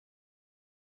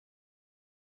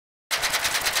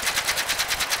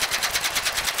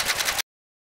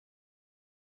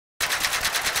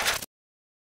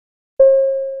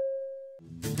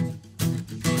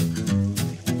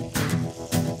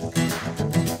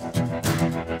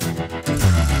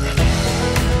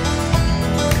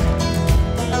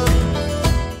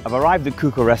I've arrived at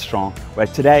Cuca restaurant where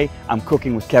today I'm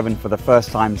cooking with Kevin for the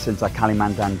first time since our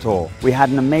Kalimantan tour. We had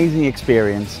an amazing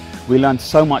experience. We learned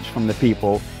so much from the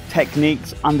people,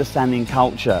 techniques, understanding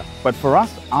culture. But for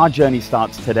us, our journey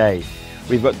starts today.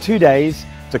 We've got 2 days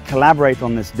to collaborate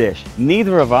on this dish.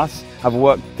 Neither of us have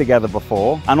worked together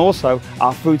before, and also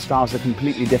our food styles are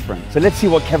completely different. So let's see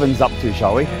what Kevin's up to,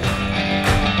 shall we?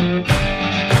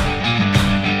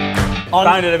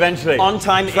 Found it eventually. On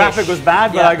time. Traffic was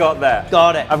bad, but I got there.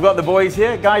 Got it. I've got the boys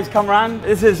here. Guys, come round.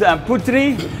 This is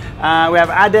Putri. We have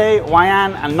Ade,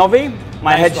 Wayan, and Novi.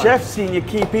 My head chef, senior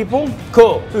key people.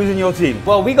 Cool. Who's in your team?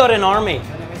 Well, we got an army.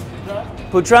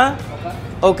 Putra,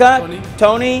 Oka,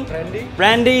 Tony,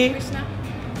 Randy,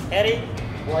 Eddie,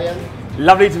 Wayan.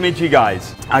 Lovely to meet you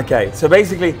guys. Okay, so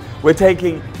basically we're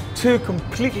taking 2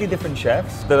 completely different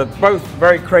chefs that are both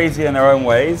very crazy in their own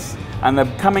ways, and they're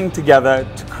coming together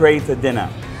to create a dinner.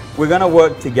 We're going to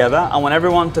work together. I want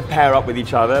everyone to pair up with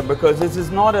each other because this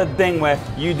is not a thing where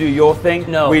you do your thing,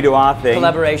 we do our thing.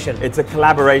 Collaboration. It's a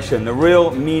collaboration, the real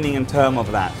meaning and term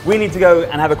of that. We need to go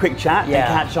and have a quick chat and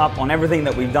catch up on everything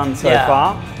that we've done so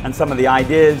far and some of the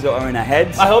ideas that are in our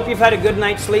heads. I hope you've had a good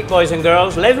night's sleep, boys and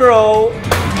girls. Let's roll.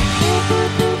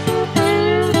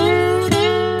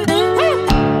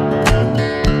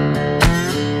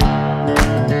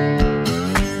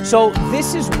 So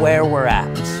this is where we're at.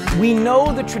 We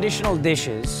know the traditional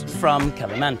dishes from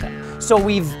Kalimantan. So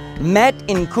we've met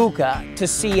in Cuca to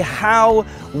see how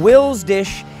Will's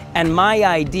dish and my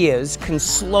ideas can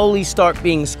slowly start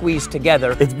being squeezed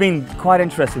together. It's been quite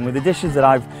interesting with the dishes that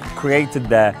I've created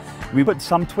there. We put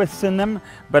some twists in them,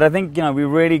 but I think, you know, we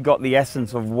really got the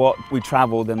essence of what we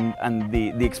traveled and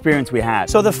the experience we had.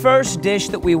 So the first dish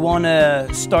that we want to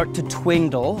start to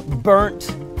twindle,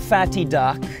 burnt fatty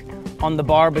duck on the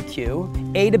barbecue,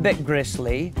 ate a bit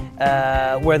gristly,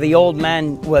 where the old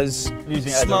man was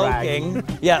using smoking.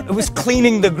 Yeah, it was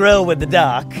cleaning the grill with the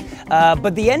duck.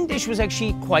 But the end dish was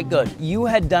actually quite good. You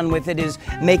had done with it is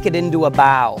make it into a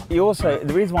bao. You also,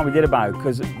 the reason why we did a bao,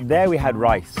 because there we had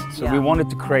rice. So we wanted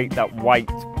to create that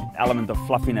white element of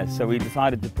fluffiness, so we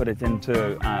decided to put it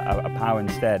into a pao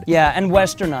instead. Yeah, and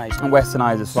westernized. And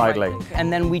westernized it slightly.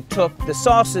 And then we took the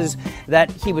sauces that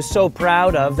he was so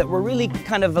proud of that were really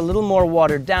kind of a little more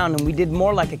watered down, and we did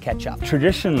more like a ketchup.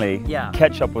 Traditionally,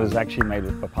 ketchup was actually made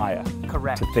with papaya.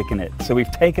 Correct. To thicken it. So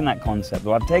we've taken that concept,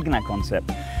 or I've taken that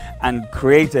concept, and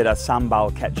created a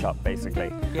sambal ketchup,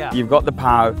 basically. Yeah. You've got the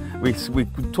pao. We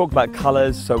talked about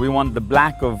colors, so we want the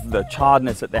black of the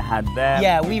charredness that they had there.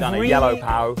 Yeah, we've done a yellow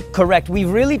pao. Correct. We've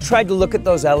really tried to look at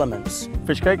those elements.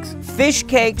 Fish cakes? Fish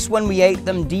cakes, when we ate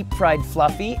them, deep fried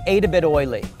fluffy, ate a bit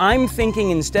oily. I'm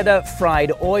thinking instead of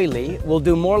fried oily, we'll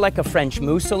do more like a French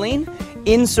mousseline.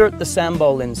 Insert the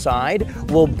sambal inside.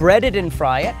 We'll bread it and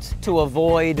fry it to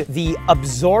avoid the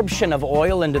absorption of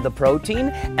oil into the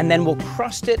protein, and then we'll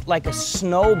crust it like a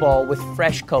snowball with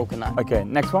fresh coconut. Okay,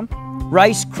 next one.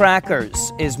 Rice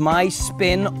crackers is my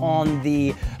spin on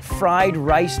the fried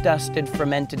rice-dusted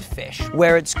fermented fish,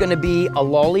 where it's going to be a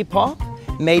lollipop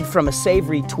made from a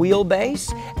savory tuile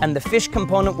base, and the fish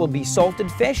component will be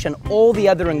salted fish, and all the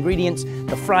other ingredients,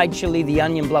 the fried chili, the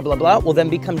onion, blah, blah, blah, will then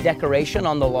become decoration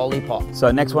on the lollipop.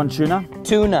 So next one, tuna?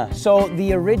 Tuna. So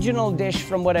the original dish,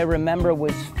 from what I remember,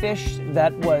 was fish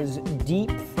that was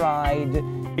deep fried.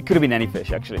 It could have been any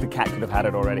fish, actually. The cat could have had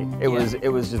it already. It was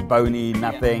just bony,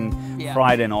 nothing,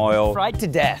 fried in oil. Fried to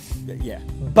death. Yeah.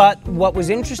 But what was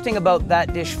interesting about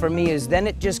that dish for me is then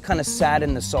it just kind of sat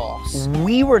in the sauce.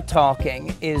 We were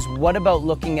talking is what about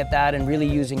looking at that and really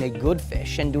using a good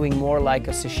fish and doing more like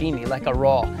a sashimi, like a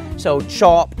raw. So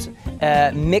chopped,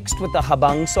 mixed with the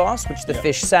habang sauce, which the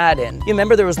fish sat in. You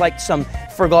remember there was like some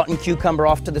forgotten cucumber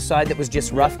off to the side that was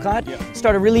just rough cut?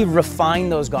 Started really refine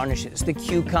those garnishes. The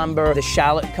cucumber, the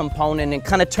shallot component, and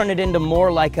kind of turn it into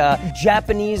more like a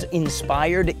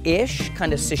Japanese-inspired-ish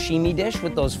kind of sashimi dish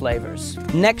with those flavors.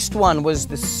 Next one was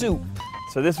the soup.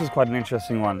 So this was quite an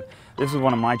interesting one. This was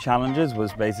one of my challenges,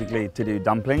 was basically to do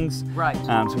dumplings. Right.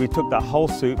 So we took that whole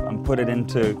soup and put it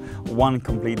into one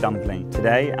complete dumpling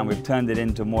today, and we've turned it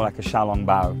into more like a xiaolong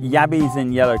bao. Yabbies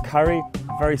in yellow curry,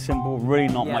 very simple, really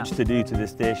not much to do to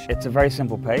this dish. It's a very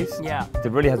simple paste. Yeah.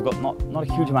 It really has got not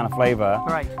a huge amount of flavor.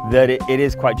 Right. That it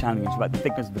is quite challenging. It's about the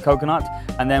thickness of the coconut,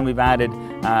 and then we've added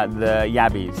the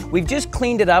yabbies. We've just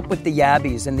cleaned it up with the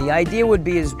yabbies, and the idea would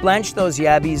be is blanch those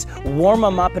yabbies, warm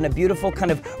them up in a beautiful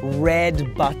kind of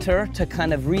red butter, to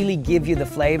kind of really give you the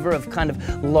flavor of kind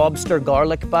of lobster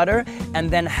garlic butter, and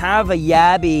then have a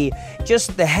yabby,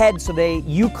 just the head. So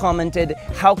you commented,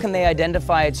 how can they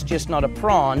identify it's just not a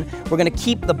prawn? We're gonna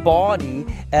keep the body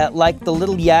like the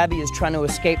little yabby is trying to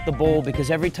escape the bowl,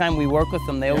 because every time we work with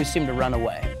them, they always seem to run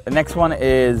away. The next one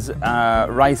is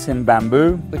rice in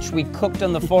bamboo, which we cooked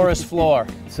on the forest floor.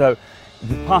 So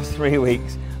the past 3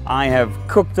 weeks, I have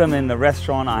cooked them in the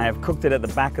restaurant, I have cooked it at the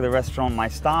back of the restaurant, my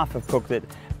staff have cooked it,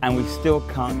 and we still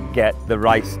can't get the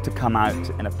rice to come out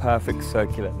in a perfect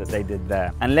circular that they did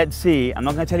there. And let's see, I'm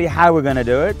not going to tell you how we're going to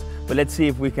do it, but let's see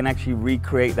if we can actually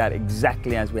recreate that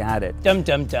exactly as we had it. Dum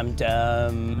dum dum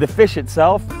dum. The fish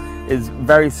itself is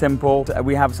very simple.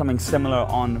 We have something similar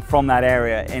from that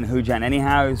area in Hujan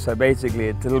anyhow, so basically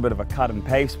it's a little bit of a cut and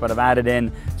paste, but I've added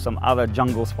in some other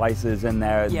jungle spices in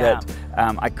there that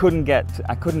I couldn't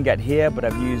get here, but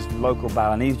I've used local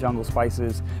Balinese jungle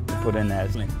spices to put in there.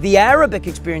 The Arabic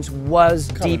experience was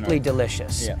deeply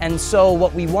delicious, and so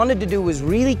what we wanted to do was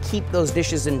really keep those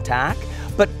dishes intact,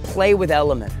 but play with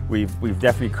element. We've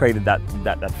definitely created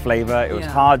that flavor. It was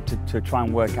hard to try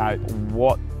and work out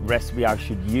what recipe I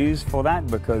should use for that,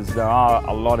 because there are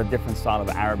a lot of different style of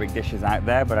Arabic dishes out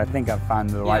there, but I think I've found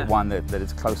the right one that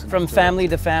is close enough. From family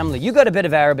to family. You got a bit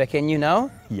of Arabic in you, know?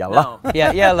 Yalla. No.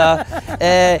 Yeah, yalla.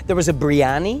 There was a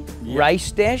biryani,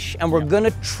 rice dish, and we're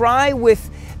gonna try with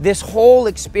this whole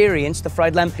experience, the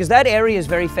fried lamb, because that area is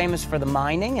very famous for the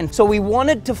mining, and so we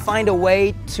wanted to find a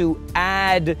way to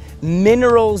add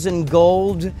minerals and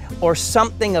gold or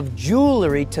something of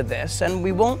jewelry to this, and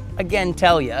we won't again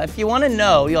tell you. If you want to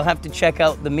know, you'll have to check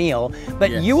out the meal, but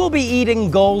you will be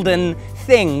eating golden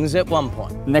things at one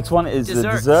point. Next one is the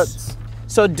desserts.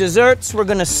 So desserts, we're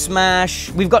gonna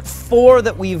smash. We've got 4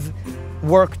 that we've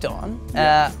worked on.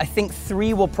 I think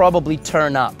 3 will probably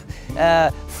turn up.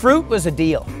 Fruit was a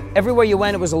deal. Everywhere you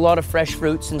went, it was a lot of fresh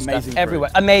fruits and stuff everywhere.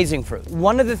 Amazing fruit.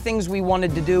 One of the things we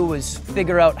wanted to do was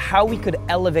figure out how we could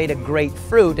elevate a great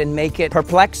fruit and make it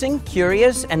perplexing,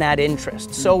 curious, and add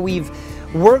interest. So we've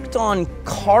worked on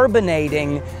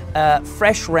carbonating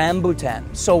fresh rambutan.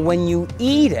 So when you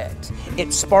eat it,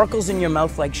 it sparkles in your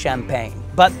mouth like champagne.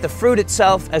 But the fruit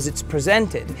itself, as it's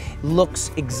presented,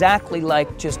 looks exactly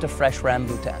like just a fresh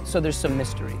rambutan. So there's some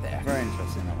mystery there. Very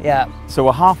interesting. Yeah. So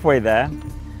we're halfway there,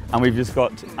 and we've just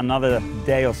got another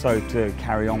day or so to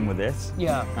carry on with this.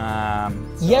 Yeah.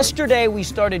 Yesterday we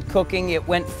started cooking. It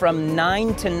went from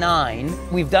 9 to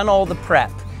 9. We've done all the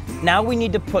prep. Now we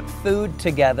need to put food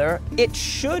together. It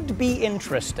should be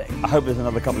interesting. I hope there's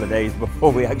another couple of days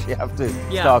before we actually have to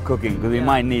start cooking, because we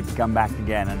might need to come back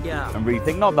again and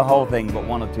rethink, not the whole thing, but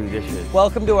 1 or 2 dishes.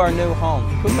 Welcome to our new home,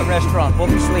 Cuca restaurant. We'll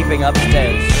be sleeping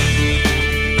upstairs.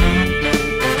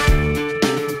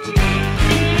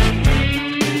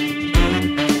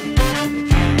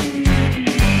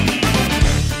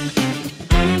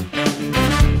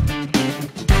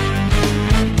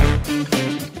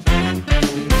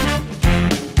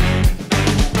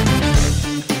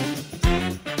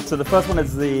 So the first one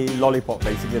is the lollipop,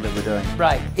 basically, that we're doing.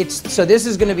 Right. So this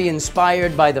is going to be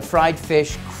inspired by the fried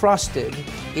fish crusted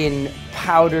in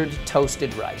powdered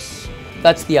toasted rice.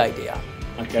 That's the idea.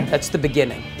 Okay. That's the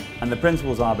beginning. And the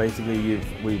principles are basically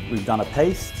we've done a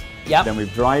paste. Yep. Then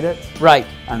we've dried it. Right.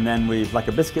 And then we've like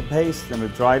a biscuit paste. Then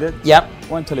we've dried it. Yep.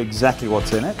 Won't tell you exactly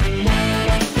what's in it.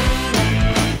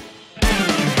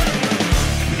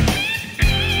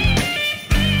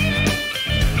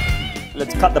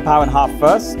 Let's cut the pao in half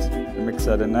first. Mix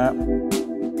that in there.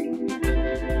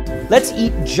 Let's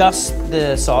eat just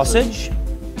the sausage.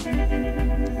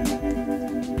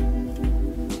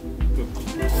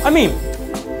 I mean,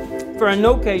 for a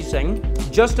no casing,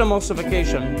 just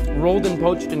emulsification, rolled and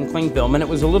poached in cling film, and it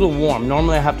was a little warm.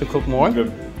 Normally I have to cook more.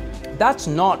 Good. That's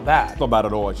not bad. Not bad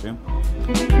at all, actually.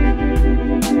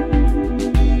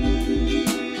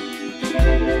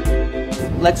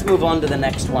 Let's move on to the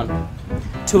next one.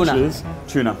 Tuna. Which is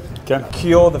tuna. Okay.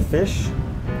 Cure the fish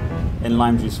in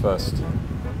lime juice first,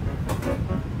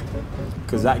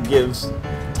 because that gives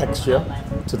texture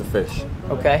to the fish.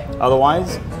 Okay.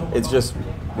 Otherwise, it's just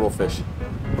raw fish.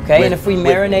 Okay, and if we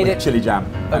marinate it... chili jam.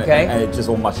 Okay. And it's just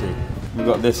all mushy. We've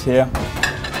got this here.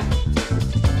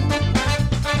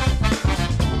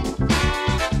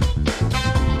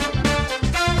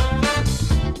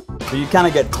 So you kind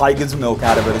of get tiger's milk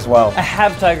out of it as well. I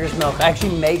have tiger's milk. I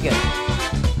actually make it.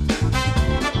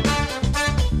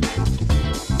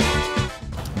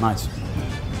 Nice.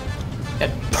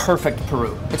 Perfect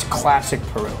Peru. It's classic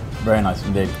Peru. Very nice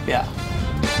indeed. Yeah.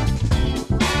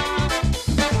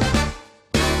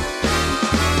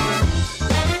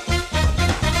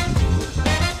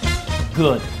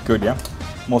 Good. Good, yeah?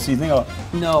 More seasoning or?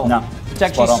 No. No. It's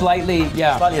actually Spot on. slightly,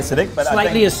 yeah. Slightly acidic, but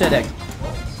Slightly acidic.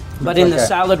 But in the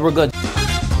salad, we're good.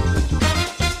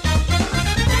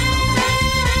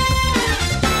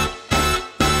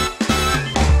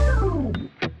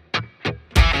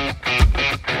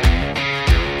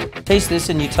 Taste this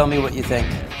and you tell me what you think.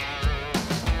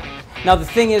 Now the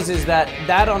thing is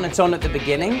that on its own at the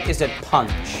beginning is a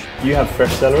punch. You have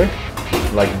fresh celery?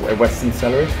 Like Western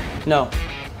celery? No,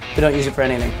 we don't use it for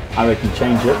anything. I reckon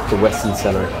change it to Western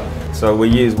celery. So we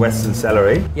use Western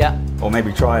celery. Yeah. Or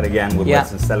maybe try it again with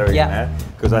Western celery in there.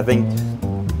 Because I think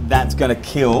that's gonna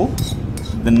kill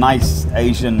the nice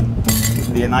Asian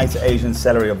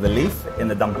celery of the leaf in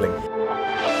the dumpling.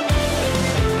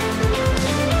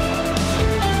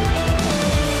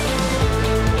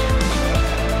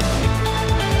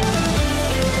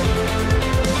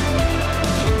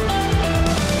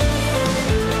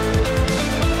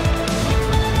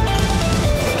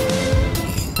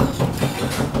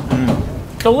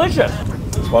 Delicious.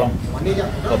 Spot on.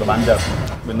 Got the banjo.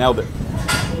 We nailed it.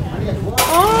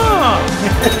 Oh.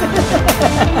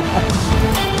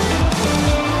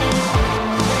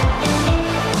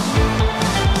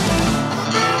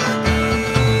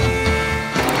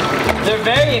 They're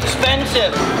very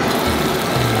expensive.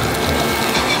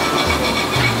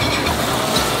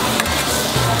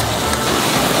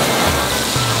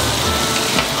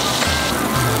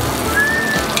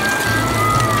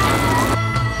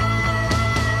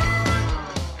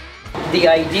 The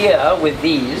idea with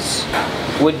these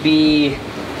would be,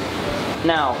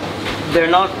 now, they're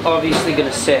not obviously going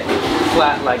to sit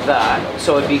flat like that,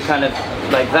 so it'd be kind of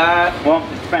like that. Well,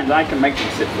 it depends. I can make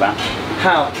them sit flat.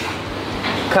 How?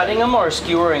 Cutting them or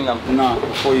skewering them? No,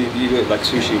 before you do it like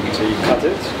sushi, so you cut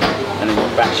it, and then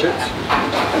you bash it,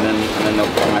 and then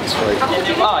they'll come out straight.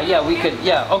 Ah, yeah, we could,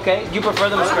 yeah, okay. Do you prefer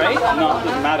them straight? No, it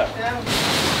doesn't matter.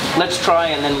 Let's try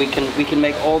and then we can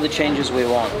make all the changes we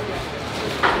want.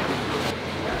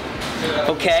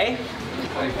 Okay.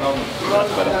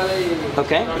 That's better.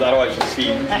 Okay. Because otherwise you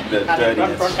see the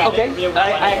dirtiness. Okay.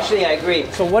 I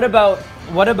agree. So what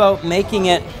about making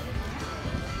it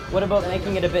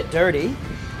a bit dirty,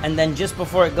 and then just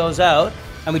before it goes out,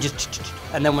 and we just,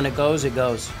 and then when it goes,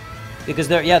 because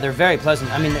they're very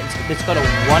pleasant. I mean, it's got a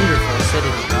wonderful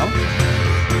acidity, you know?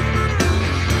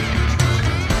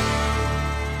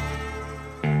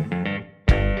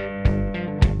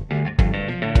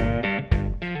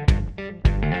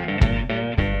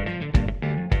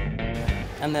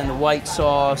 And then the white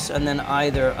sauce, and then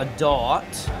either a dot,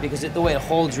 because the way it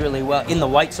holds really well, in the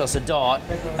white sauce a dot,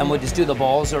 and we'll just do the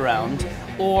balls around.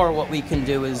 Or what we can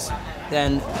do is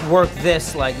then work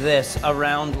this like this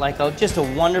around like just a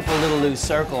wonderful little loose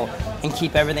circle and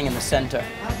keep everything in the center.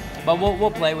 But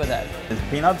we'll play with that. Is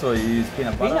peanuts or you use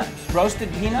peanut butter? Peanuts,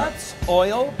 roasted peanuts,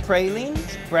 oil, praline,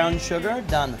 brown sugar,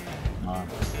 done. Oh.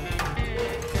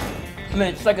 I mean,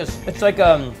 it's like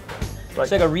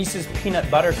a Reese's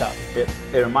peanut butter cup. It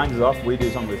reminds us of, we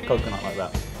do something with coconut like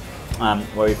that.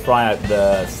 Where we fry out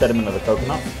the sediment of the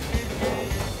coconut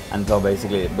until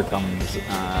basically it becomes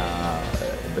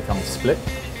split.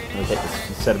 And we take the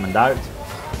sediment out,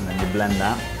 and then you blend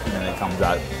that, and then it comes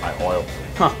out like oil.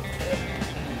 Huh.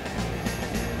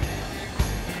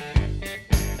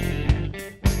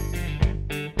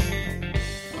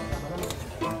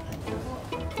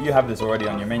 You have this already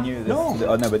on your menu? This, No.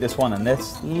 Oh, no, but this one and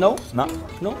this? No. No?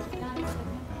 No.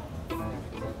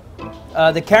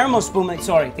 The caramel spuma,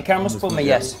 sorry, the caramel spuma,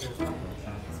 yes.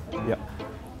 Yep.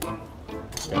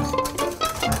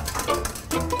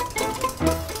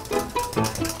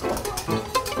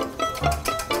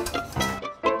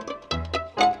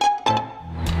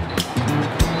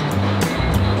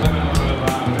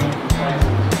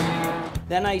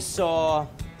 Then I saw,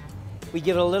 we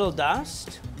give it a little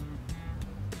dust.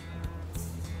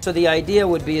 So the idea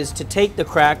would be is to take the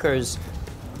crackers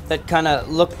that kind of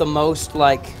look the most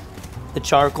like the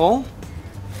charcoal,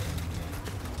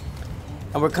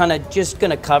 and we're kind of just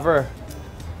gonna cover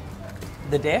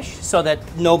the dish so that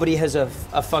nobody has a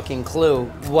fucking clue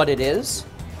what it is,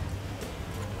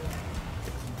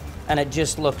 and it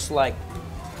just looks like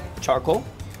charcoal.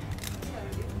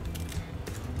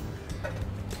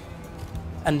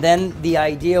 And then the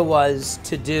idea was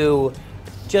to do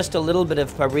just a little bit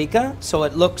of paprika, so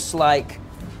it looks like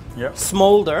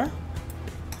smolder,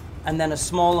 and then a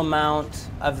small amount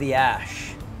of the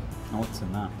ash. What's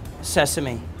in that?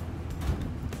 Sesame.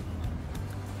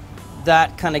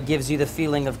 That kind of gives you the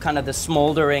feeling of kind of the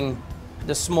smoldering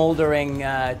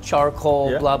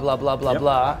charcoal, blah, blah, blah, blah,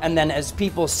 blah. And then as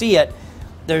people see it,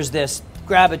 there's this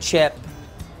grab a chip,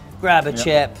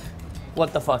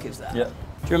 what the fuck is that? Yeah.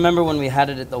 Do you remember when we had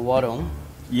it at the Warung?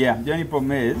 Yeah, the only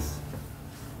problem is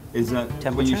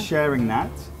that when you're sharing that,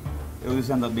 it will just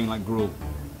end up being like gruel.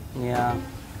 Yeah.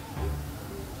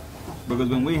 Because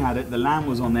when we had it, the lamb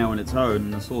was on there on its own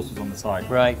and the sauce was on the side.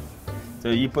 Right. So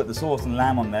you put the sauce and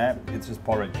lamb on there, it's just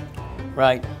porridge.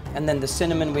 Right. And then the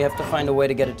cinnamon, we have to find a way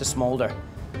to get it to smolder.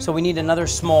 So we need another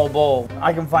small bowl.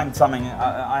 I can find something.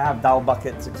 I have dal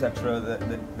buckets, etc. that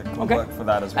can work for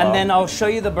that as well. And then I'll show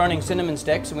you the burning cinnamon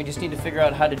sticks, and we just need to figure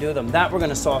out how to do them. That we're going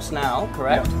to sauce now,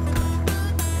 correct? Yep.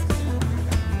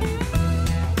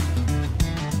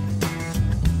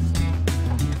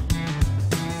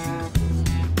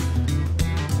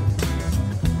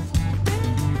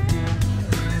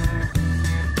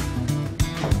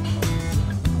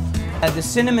 The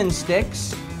cinnamon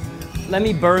sticks, let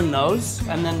me burn those,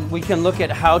 and then we can look at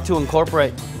how to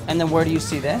incorporate. And then where do you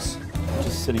see this?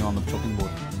 Just sitting on the chopping board.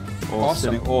 Or,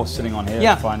 Awesome. sitting on here,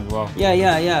 Yeah. is fine as well.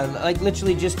 Yeah. Like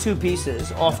literally just two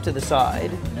pieces off to the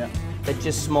side that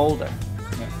just smolder.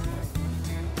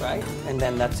 Yeah. Right? And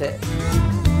then that's it.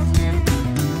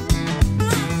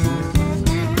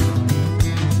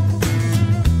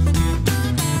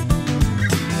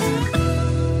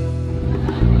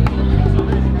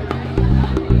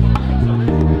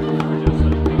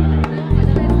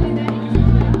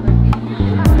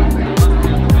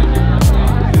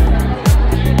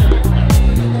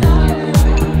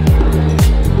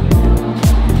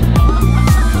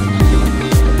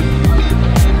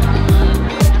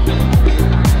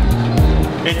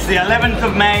 It's the 11th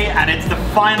of May and it's the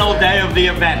final day of the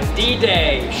event.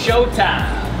 D-Day,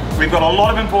 showtime. We've got a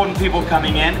lot of important people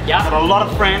coming in. Yeah. Got a lot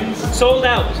of friends. Sold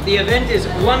out. The event is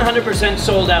 100%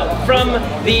 sold out. From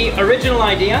the original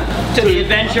idea to the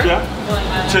adventure,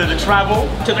 to the travel,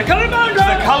 to the Kalimantan,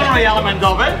 the culinary element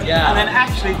of it, Yeah. and then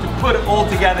actually to put it all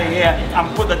together here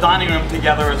and put the dining room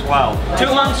together as well.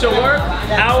 2 months of work,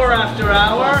 hour after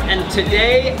hour, and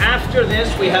today, after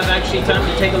this, we have actually time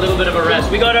to take a little bit of a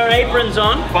rest. We got our aprons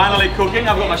on. Finally cooking.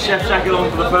 I've got my chef jacket on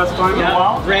for the first time in a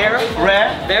while. Rare.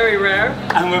 Rare. Very rare.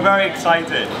 And we're very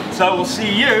excited. So we'll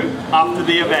see you after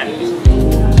the event.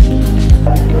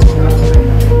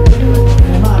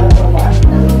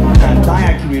 And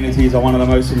Dayak communities are one of the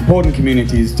most important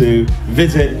communities to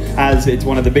visit, as it's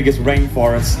one of the biggest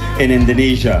rainforests in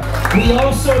Indonesia. We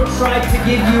also tried to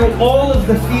give you all of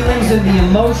the feelings and the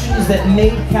emotions that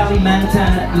made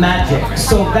Kalimantan magic.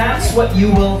 So that's what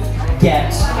you will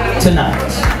get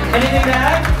tonight. Anything to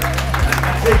add?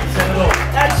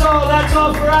 That's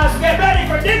all for us. Get ready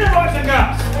for dinner, boys and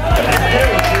girls.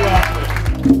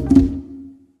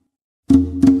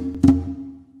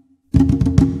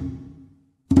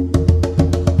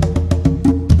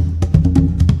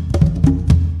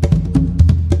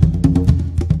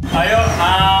 Ayo,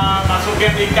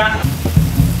 masukin ikan.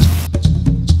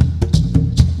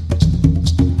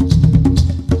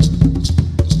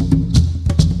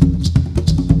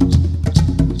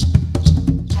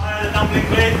 Ada dumpling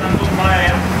plate, langsung saya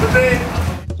ya. Betul.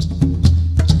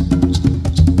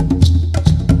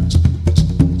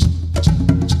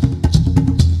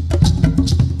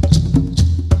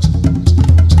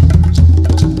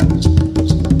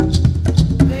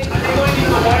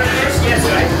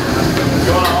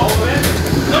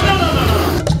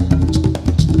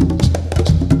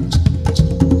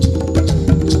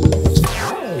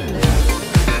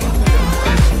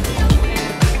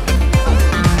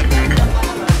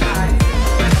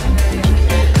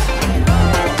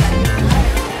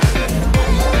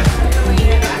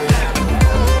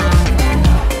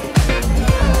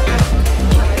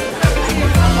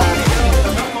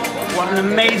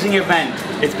 Amazing event.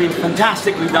 It's been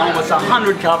fantastic. We've done almost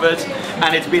 100 covers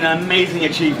and it's been an amazing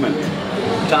achievement.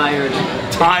 Tired,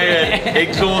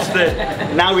 exhausted.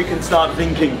 Now we can start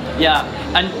thinking. Yeah,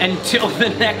 and until the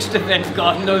next event,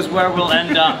 God knows where we'll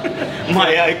end up.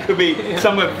 It could be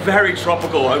somewhere very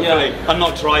tropical, hopefully, and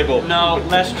not tribal. No,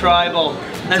 less tribal.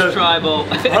 Less tribal.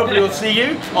 Hopefully we'll see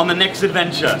you on the next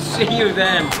adventure. See you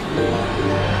then.